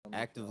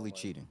actively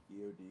cheating.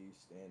 EOD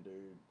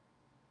standard.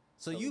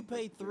 So you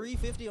pay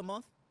 $350 a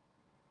month?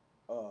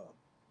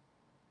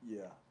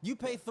 Yeah. You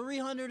pay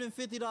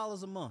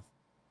 $350 a month.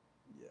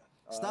 Yeah.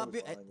 Stop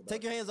your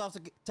take your hands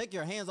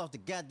off the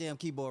goddamn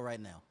keyboard right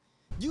now.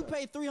 You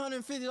pay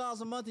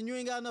 $350 a month and you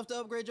ain't got enough to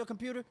upgrade your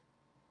computer?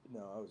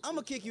 No, I'm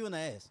gonna kick you in the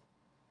ass.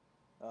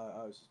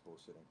 I was just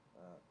bullshitting.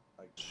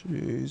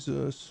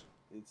 Jesus.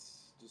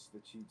 It's just the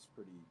cheat's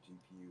pretty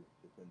GPU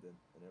dependent,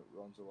 and it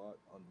runs a lot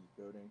on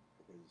decoding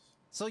because.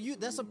 So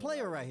that's a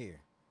player right here.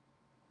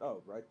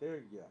 Oh, right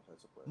there, yeah,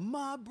 that's a player.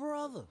 My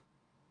brother.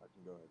 I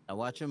can go ahead. Now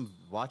watch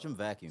him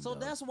vacuum. So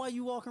that's why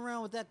you walking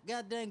around with that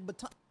goddamn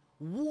baton.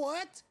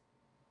 What?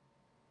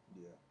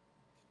 Yeah.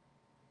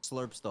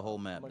 Slurps the whole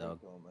map, dog.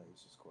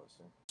 He's just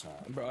questing.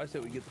 Bro, I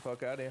said we get the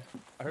fuck out of here.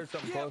 I heard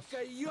something close.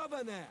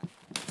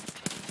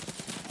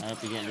 I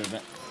have to get into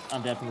the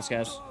I'm dead for the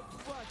scouts.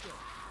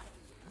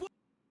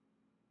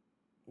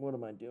 What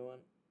am I doing?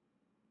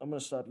 I'm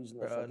gonna stop using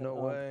the fucking no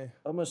way.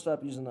 I'm gonna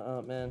stop using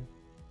the man.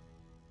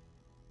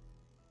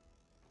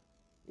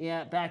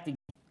 Yeah, back to.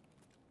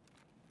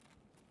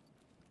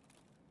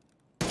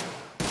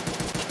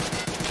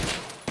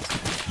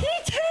 He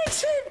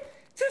takes it!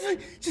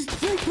 Just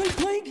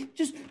blink.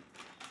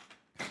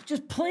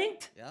 Just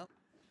plinked? Yep.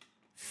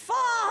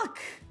 Fuck!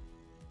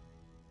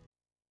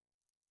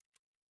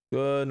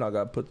 Good, and I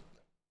gotta put a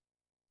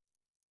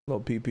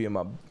little PP in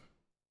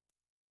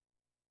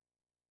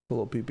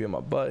my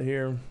butt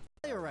here.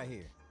 Player right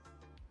here.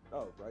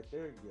 Oh, right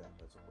there, yeah,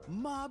 that's a player.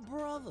 My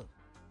brother.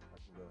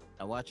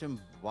 Now watch him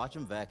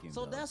vacuum.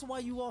 So that's why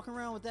you walking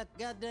around with that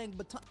goddamn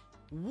baton.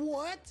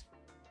 What?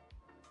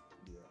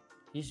 Yeah.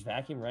 He's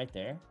vacuum right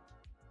there.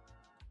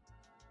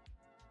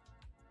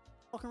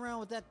 Walking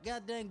around with that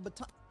goddamn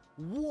baton.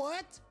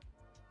 What?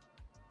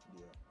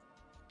 Yeah.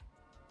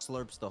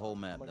 Slurps the whole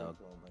map, dog.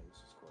 He's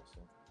just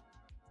questing.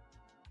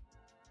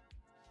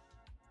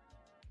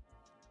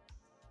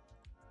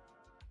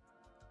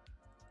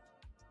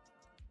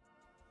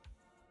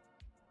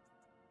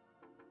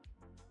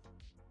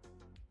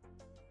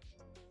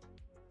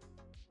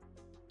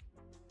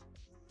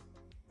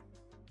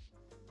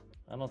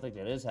 I don't think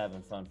that is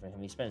having fun for him.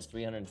 He spends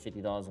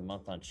 $350 a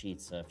month on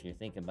cheats, so if you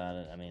think about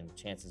it, I mean,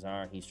 chances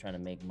are he's trying to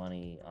make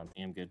money on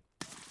damn good.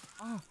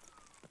 Oh,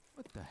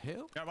 what the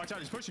hell? Yeah, watch out,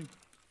 he's pushing.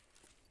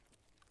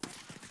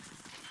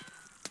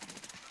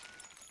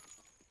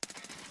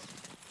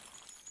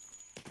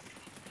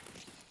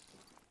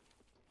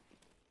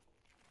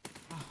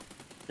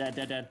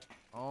 Dead.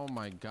 Oh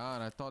my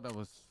god, I thought that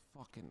was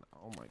fucking.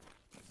 Oh my.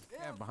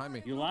 Yeah, behind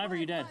me. You alive or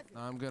you dead? No,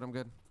 I'm good.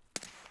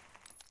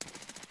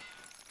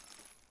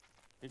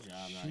 Good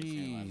job, no, you're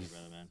staying alive,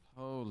 brother, man.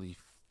 Holy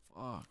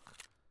fuck.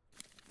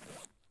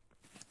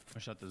 I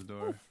shut this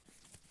door.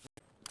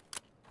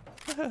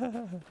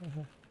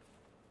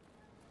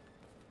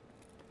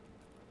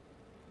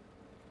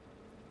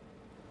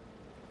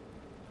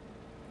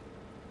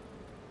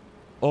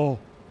 Oh.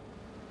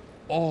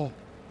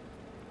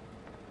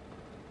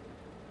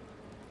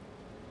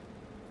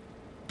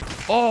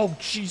 Oh,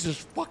 Jesus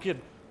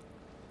fucking.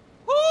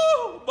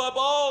 Oh, my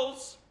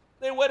balls.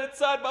 They went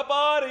inside my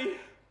body.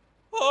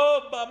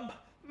 Oh,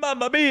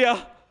 mamma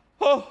mia.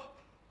 Oh,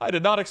 I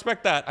did not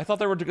expect that. I thought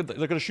they're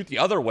gonna shoot the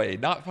other way,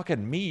 not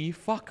fucking me.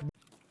 Fuck.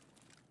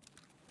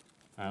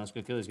 Alright, let's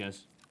go kill these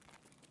guys.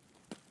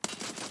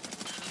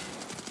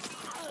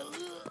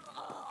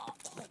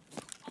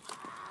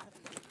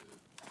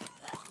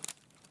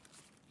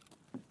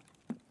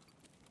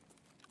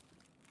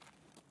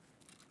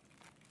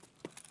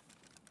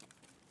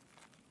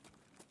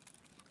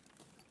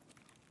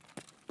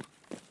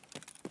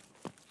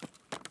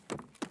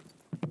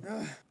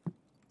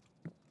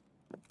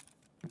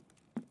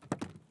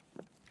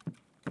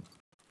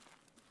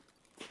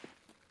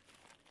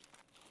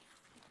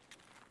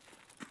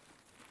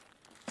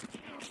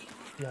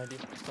 Behind you,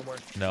 somewhere.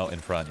 No, in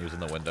front. He was in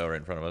the window right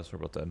in front of us. We're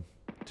both dead.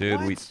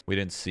 Dude, What? we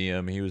didn't see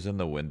him. He was in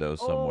the window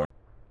somewhere.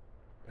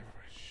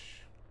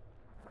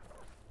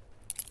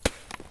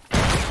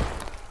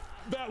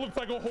 That looks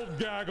like a whole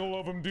gaggle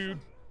of them, dude.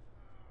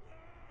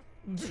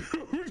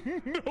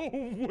 Dude, no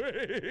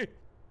way.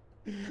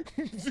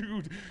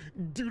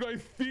 Dude, I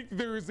think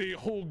there is a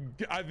whole.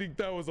 I think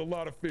that was a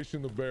lot of fish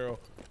in the barrel.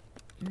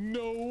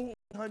 No.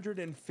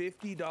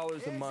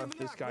 $150 a month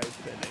this guy is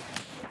spending.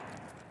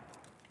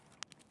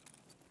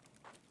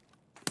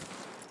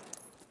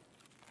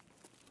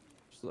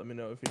 Just let me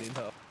know if you need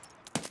help.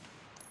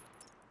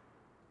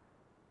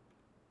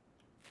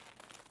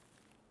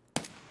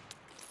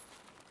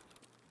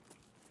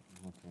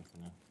 Okay, for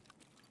now.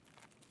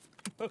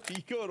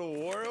 You go to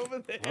war over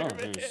there, Oh,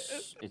 man.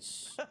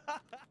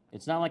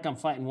 It's not like I'm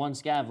fighting one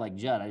scav like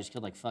Judd. I just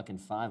killed like fucking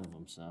 5 of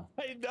them, so.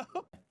 I know.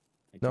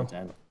 Like, No,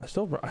 dead. I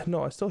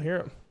still hear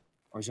him.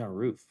 Or he's on a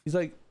roof. He's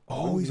like,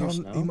 oh, he's on.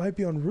 Snow? He might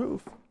be on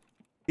roof.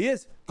 He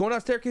is going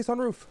down staircase on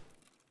roof.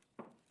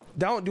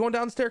 Down, going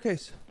down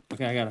staircase.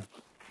 Okay, I got him.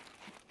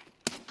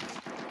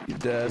 He's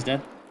dead. He's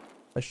dead.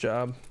 Nice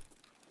job.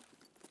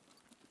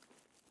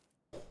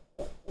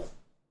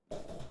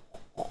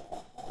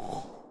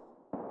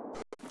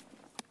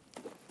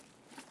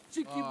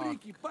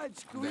 Чики-брики,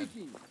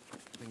 пальчики-вики.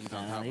 I think he's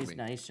on top of me.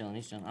 He's chilling.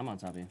 He's chilling. I'm on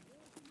top of you.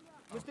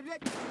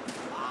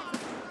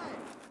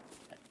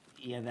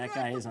 Yeah, that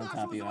guy is on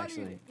top of you,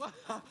 actually.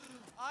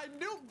 I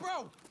knew,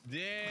 bro.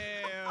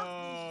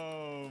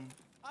 Damn.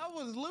 I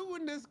was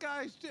looting this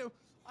guy's shit.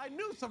 I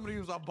knew somebody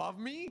was above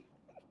me.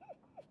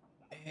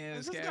 And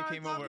this guy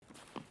came over.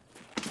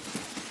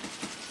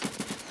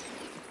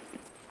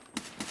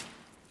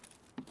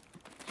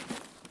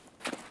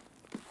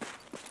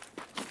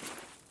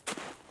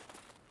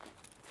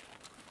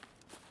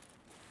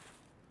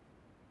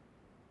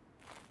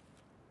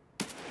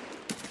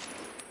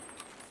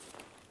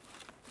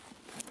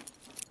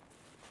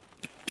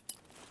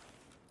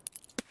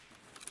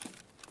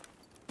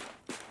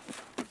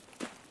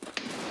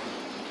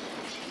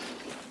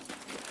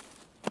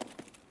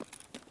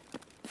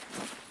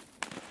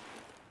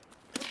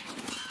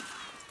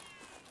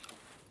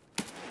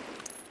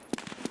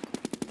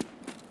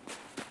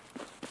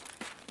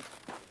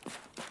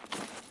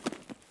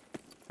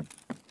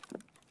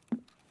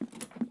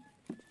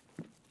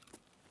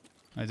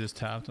 I just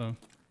tapped him.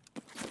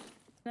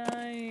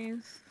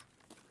 Nice.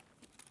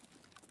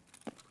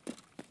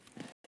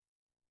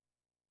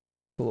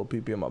 A little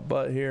pee-pee on my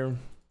butt here.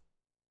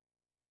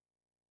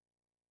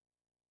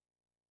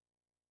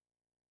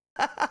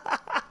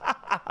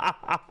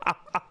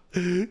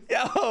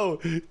 Yo,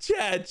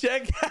 Chad,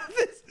 check out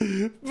this.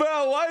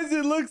 Bro, why does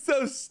it look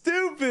so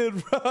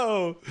stupid,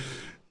 bro?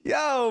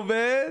 Yo,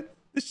 man.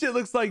 This shit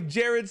looks like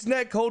Jared's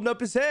neck holding up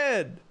his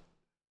head.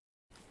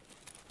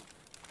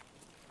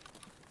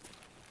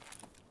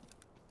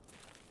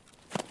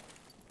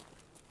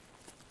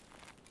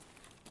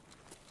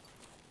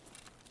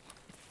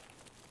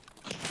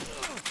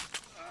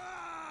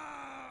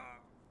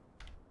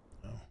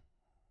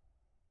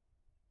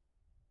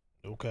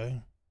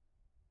 Okay.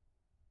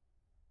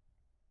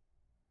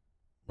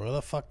 Where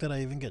the fuck did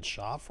I even get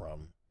shot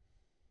from?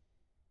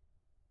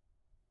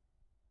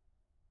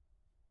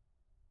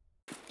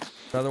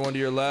 Another one to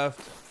your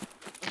left.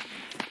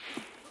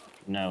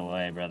 No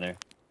way, brother.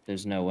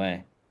 There's no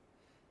way.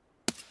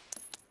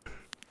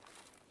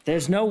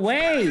 There's no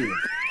way!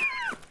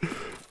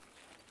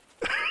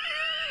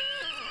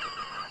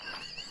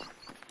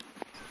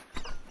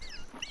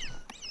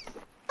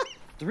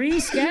 Three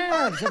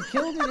scabs have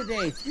killed me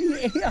today.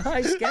 3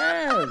 AI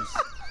scabs.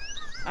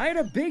 I had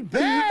a big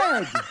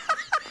bag.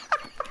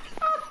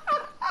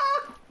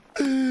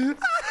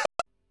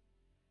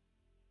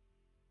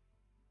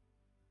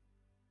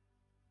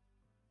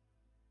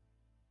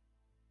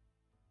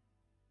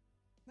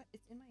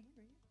 It's in my hand right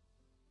here.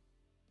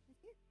 Right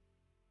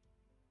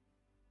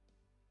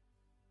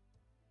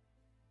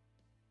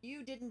here.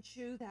 You didn't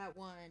chew that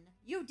one.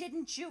 You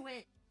didn't chew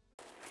it.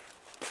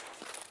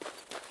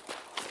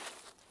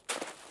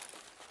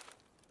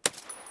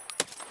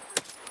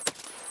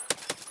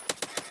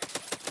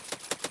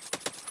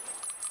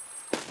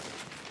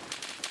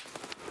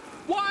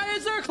 Why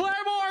is there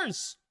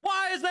claymores?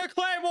 Why is there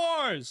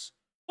claymores?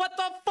 What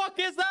the fuck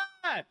is that?